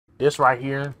This right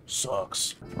here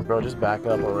sucks. Bro, just back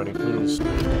up already, please.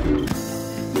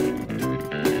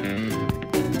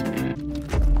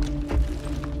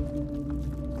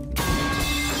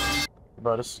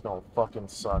 Bro, this is gonna fucking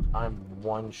suck. I'm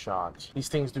one shot. These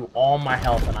things do all my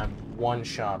health and I'm one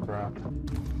shot, bro.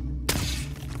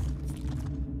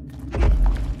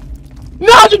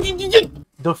 No!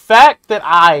 The fact that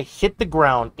I hit the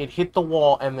ground, it hit the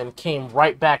wall, and then came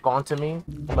right back onto me.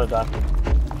 I'm gonna die.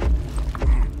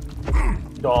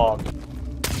 Dog.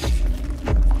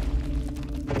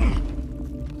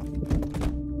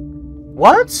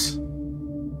 What?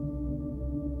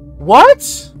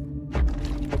 What?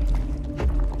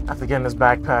 I have to get in this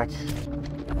backpack.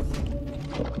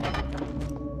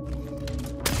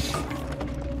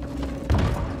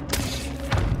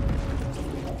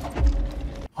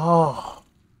 Oh.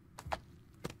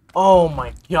 Oh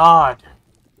my god.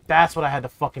 That's what I had to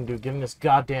fucking do. Get in this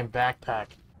goddamn backpack.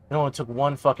 It only took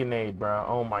one fucking nade, bro.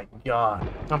 Oh my god.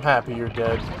 I'm happy you're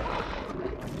dead.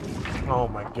 Oh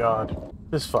my god.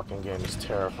 This fucking game is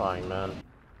terrifying, man.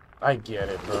 I get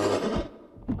it, bro.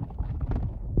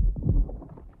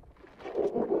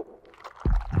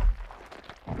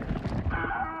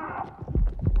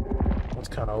 It's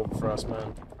kind of over for us,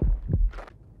 man.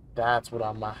 That's what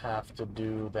I'm gonna have to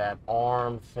do. That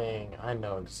arm thing. I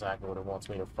know exactly what it wants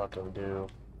me to fucking do.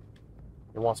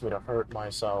 It wants me to hurt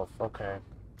myself. Okay.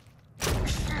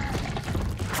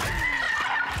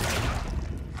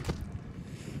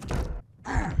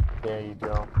 There you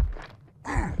go.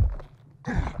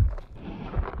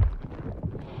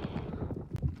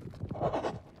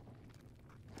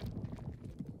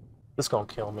 This gonna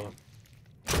kill me.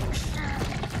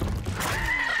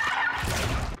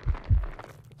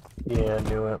 Yeah, I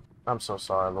knew it. I'm so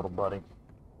sorry, little buddy.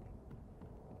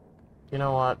 You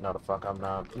know what? No, the fuck I'm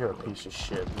not. You're a piece of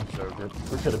shit. You deserved it.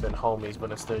 We could have been homies,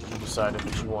 but instead you decided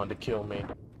that you wanted to kill me.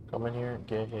 Come in here,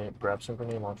 get hit, grab some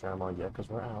grenade launcher ammo. Yeah, because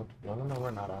we're out. No, no, no,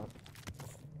 we're not out.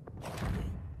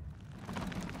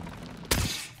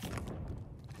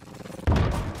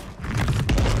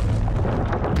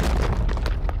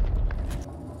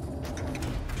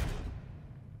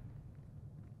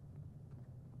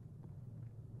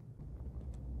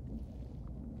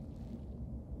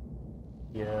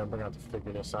 Yeah, we're gonna have to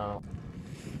figure this out.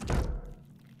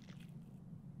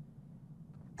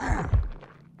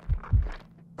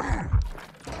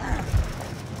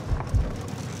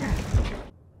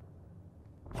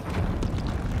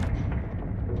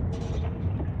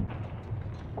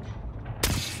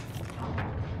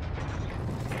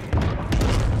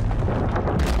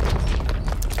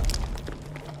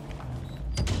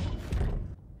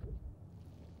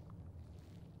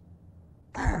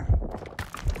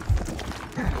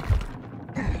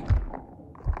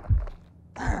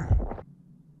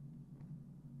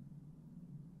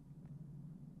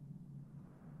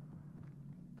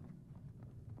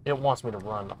 It wants me to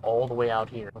run all the way out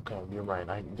here. Okay, you're right.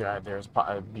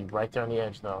 I'd be right there on the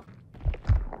edge, though.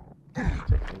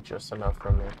 Taking just enough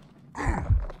from me.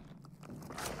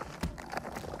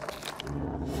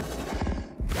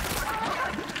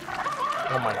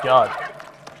 Oh my god.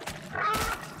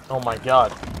 Oh my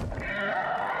god.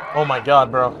 Oh my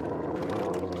god, bro.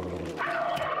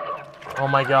 Oh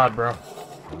my god, bro.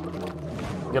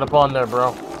 Get up on there,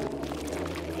 bro.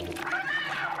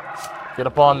 Get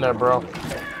up on there, bro.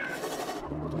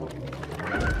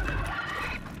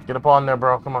 Get up on there,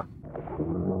 bro. Come on.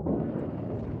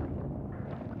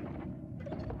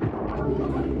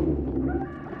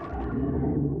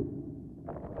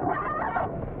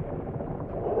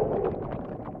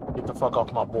 Get the fuck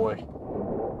off my boy.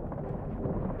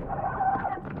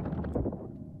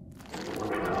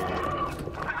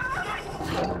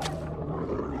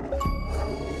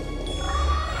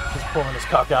 He's pulling his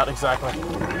cock out, exactly.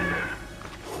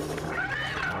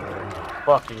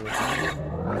 Fuck you.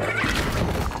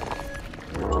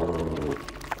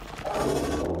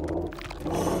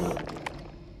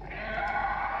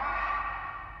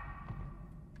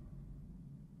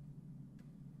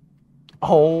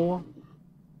 Oh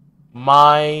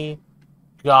my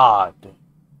god.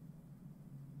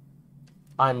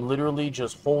 I'm literally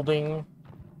just holding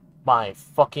my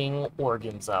fucking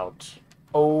organs out.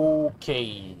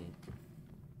 Okay.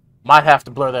 Might have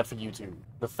to blur that for YouTube.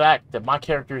 The fact that my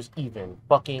character is even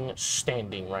fucking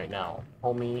standing right now.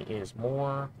 Homie is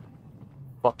more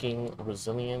fucking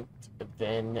resilient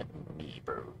than me,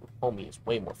 bro. Homie is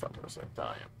way more fucking resilient than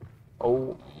I am.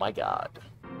 Oh my god.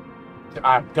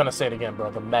 I'm gonna say it again,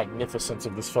 bro. The magnificence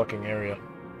of this fucking area.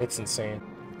 It's insane.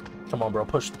 Come on, bro.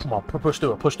 Push. Come on. Push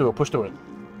through it. Push through it. Push through it.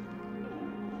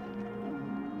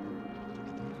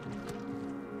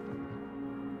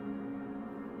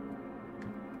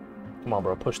 Come on,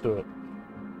 bro. Push through it.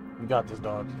 You got this,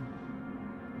 dog.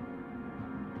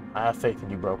 I have faith in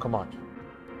you, bro. Come on.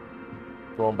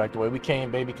 Going back the way we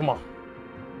came, baby. Come on.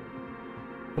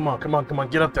 Come on, come on, come on.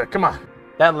 Get up there. Come on.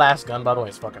 That last gun, by the way,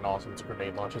 is fucking awesome. It's a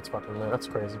grenade launcher. It's fucking lit. That's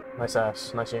crazy. Nice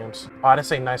ass. Nice yams. Oh, I didn't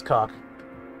say nice cock.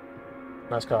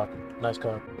 Nice cock. Nice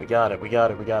cock. We got it. We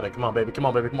got it. We got it. Come on, baby. Come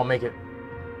on, baby. Come on, make it.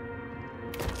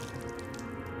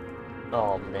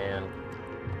 Oh, man.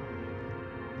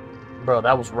 Bro,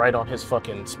 that was right on his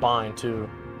fucking spine, too.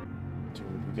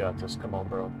 Dude, we got this. Come on,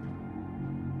 bro.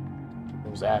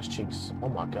 Those ass cheeks. Oh,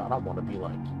 my God. I want to be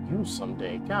like you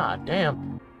someday. God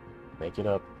damn. Make it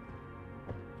up.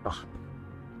 Ugh.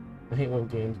 I hate when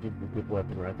games give you a good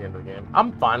weapon right at the end of the game.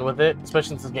 I'm fine with it, especially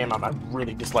since this game I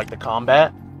really dislike the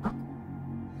combat.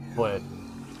 But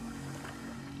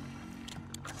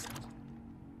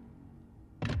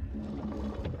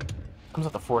comes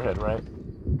at the forehead, right?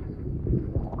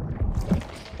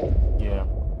 Yeah.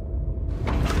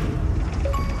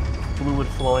 Fluid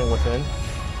flowing within.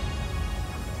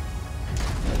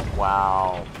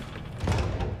 Wow.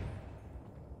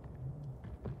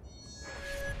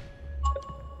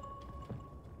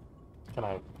 Can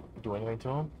I do anything to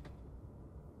them?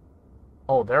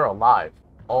 Oh, they're alive.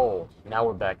 Oh, now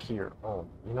we're back here. Oh,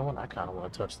 you know what? I kind of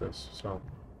want to touch this, so.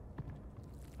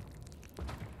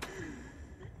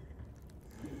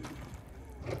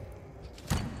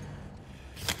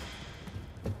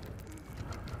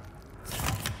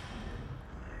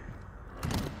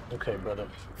 Okay, brother.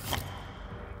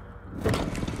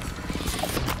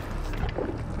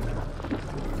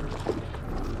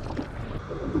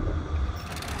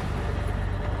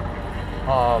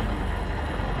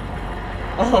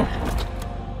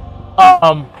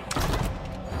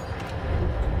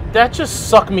 That just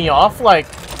sucked me off, like...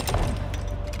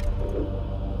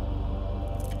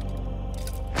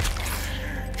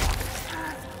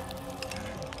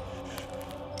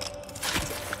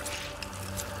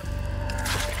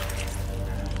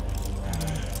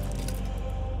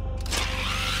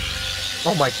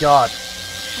 Oh my God.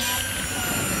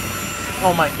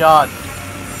 Oh my God.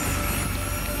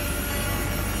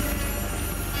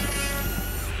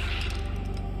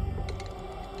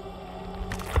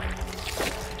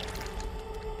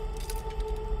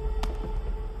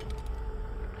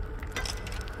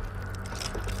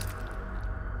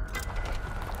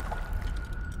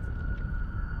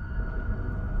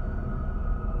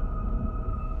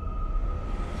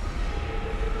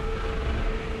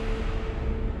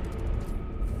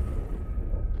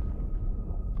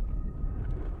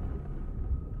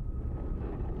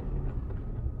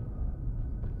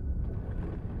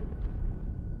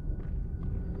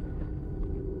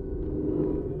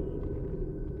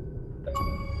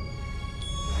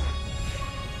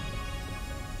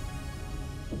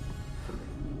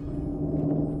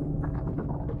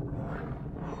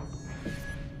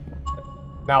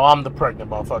 Now I'm the pregnant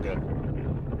motherfucker.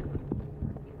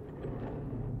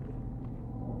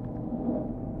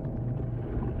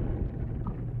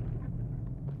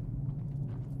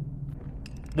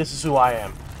 This is who I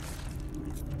am.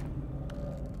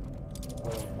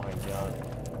 Oh my God.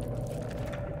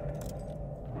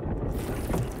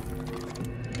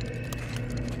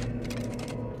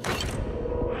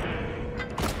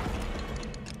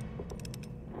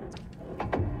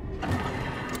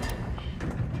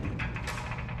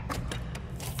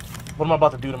 What am I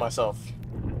about to do to myself?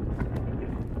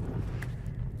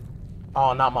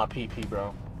 Oh, not my PP,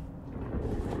 bro.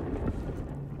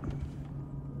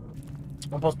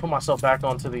 I'm supposed to put myself back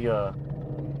onto the,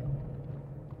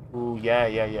 Ooh,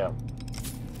 yeah.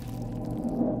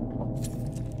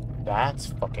 That's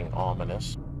fucking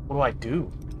ominous. What do I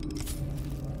do?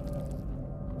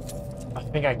 I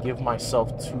think I give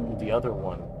myself to the other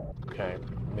one. Okay,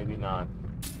 maybe not.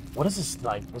 What is this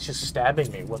like? It's just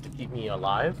stabbing me. What, to keep me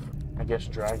alive? I guess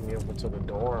drag me over to the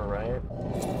door, right?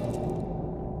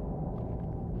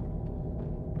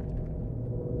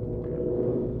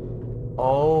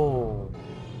 Oh.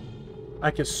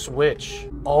 I can switch.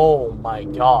 Oh my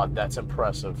God, that's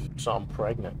impressive. So I'm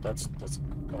pregnant. That's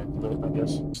kind of lit, I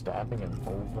guess. Stabbing it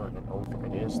over and over.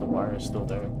 It is. The wire is still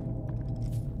there.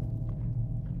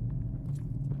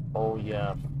 Oh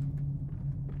yeah.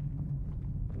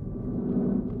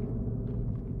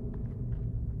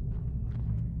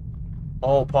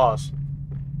 Oh, pause.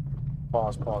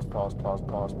 Pause.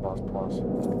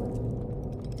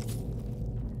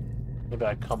 Maybe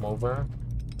I come over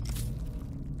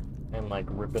and like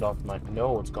rip it off my...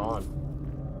 No, it's gone.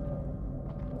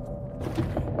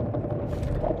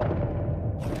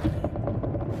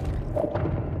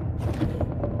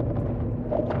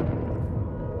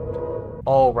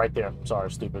 Oh, right there.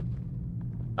 Sorry, stupid.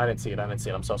 I didn't see it. I didn't see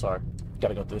it. I'm so sorry.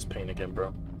 Gotta go through this pain again,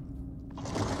 bro.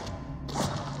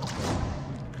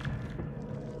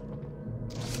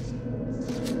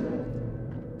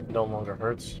 No longer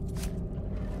hurts.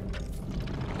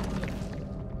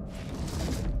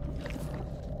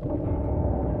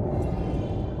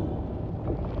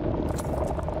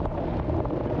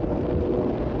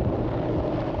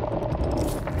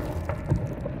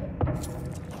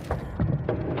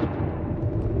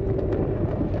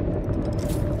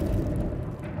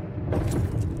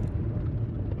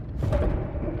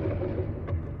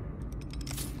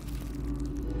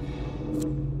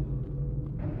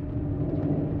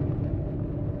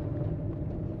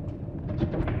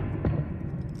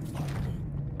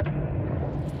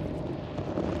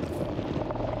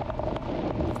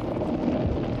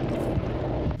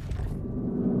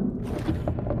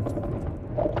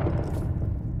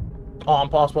 Oh,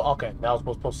 impossible. Okay, that was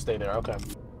supposed to stay there. Okay.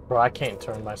 Bro, I can't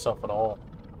turn myself at all.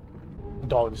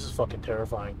 Dog, this is fucking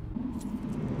terrifying.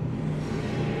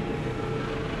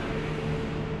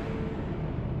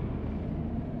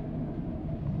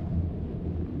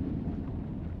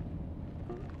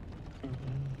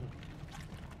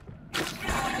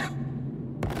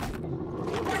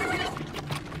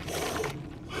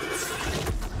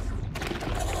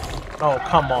 Oh,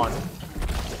 come on.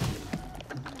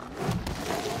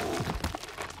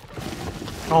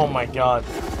 Oh my god.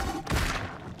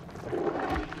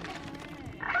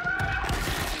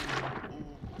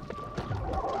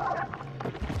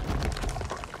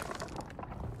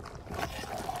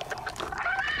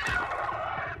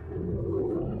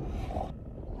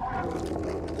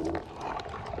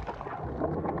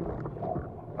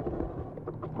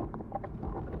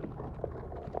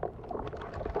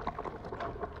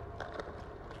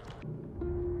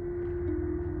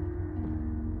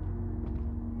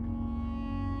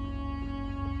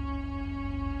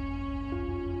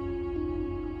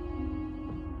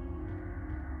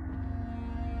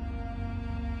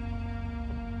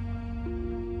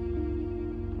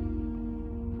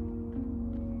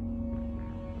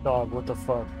 Dog, what the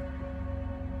fuck?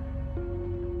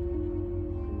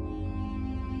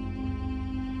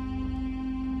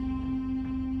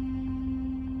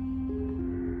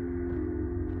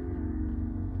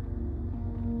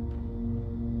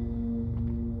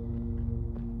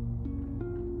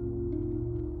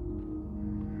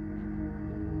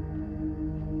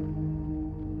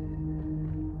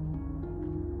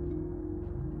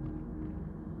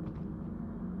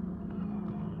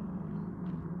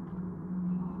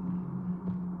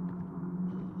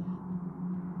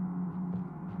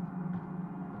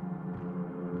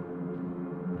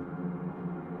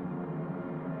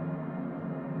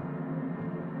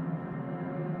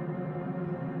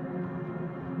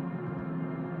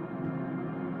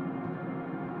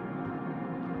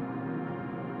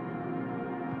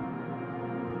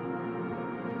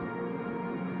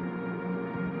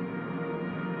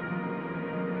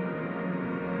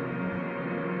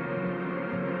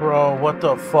 Bro, what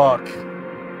the fuck?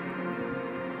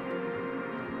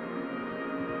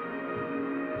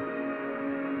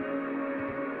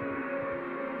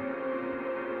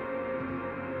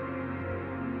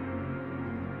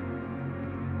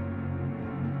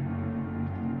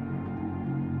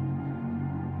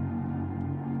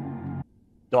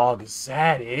 Dog, is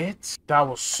that it? That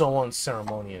was so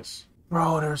unceremonious.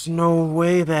 Bro, there's no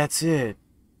way that's it.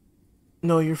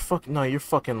 No, you're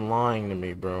fucking lying to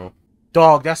me, bro.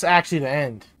 Dog, that's actually the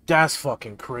end. That's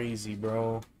fucking crazy,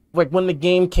 bro. Like, when the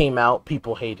game came out,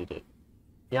 people hated it.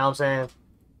 You know what I'm saying?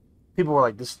 People were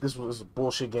like, this was a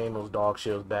bullshit game, it was dog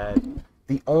shit, it was bad.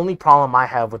 The only problem I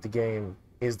have with the game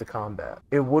is the combat.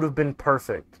 It would have been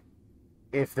perfect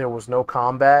if there was no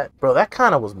combat. Bro, that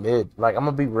kind of was mid. Like, I'm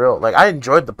gonna be real. Like, I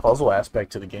enjoyed the puzzle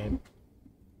aspect to the game.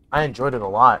 I enjoyed it a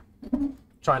lot.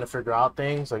 Trying to figure out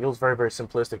things. Like, it was very, very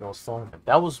simplistic and it was fun.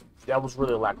 That was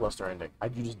really a lackluster ending.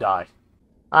 You just die.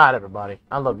 Alright, everybody.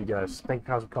 I love you guys. Thank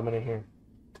you guys for coming in here.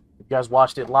 If you guys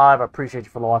watched it live, I appreciate you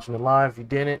for watching it live. If you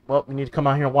didn't, well, you need to come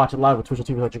out here and watch it live with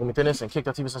twitch.tv/JiggleMeFitness and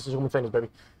kick.tv/JiggleMeFitness, baby.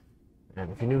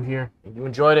 And if you're new here and you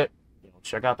enjoyed it,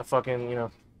 check out the fucking,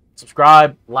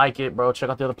 subscribe, like it, bro. Check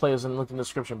out the other players and link in the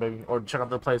description, baby. Or check out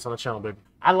the players on the channel, baby.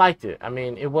 I liked it. I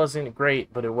mean, it wasn't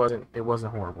great, but it wasn't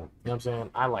horrible. You know what I'm saying?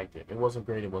 I liked it. It wasn't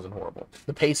great, it wasn't horrible.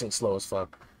 The pacing's slow as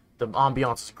fuck. The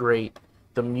ambiance is great.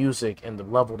 The music and the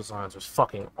level designs was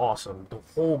fucking awesome. The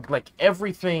whole, like,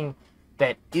 everything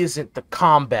that isn't the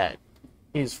combat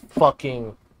is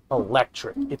fucking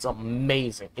electric. It's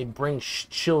amazing. It brings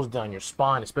chills down your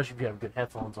spine, especially if you have good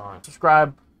headphones on.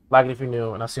 Subscribe, like it if you're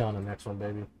new, and I'll see you on the next one,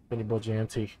 baby. Benny Boy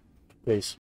JMT. Peace.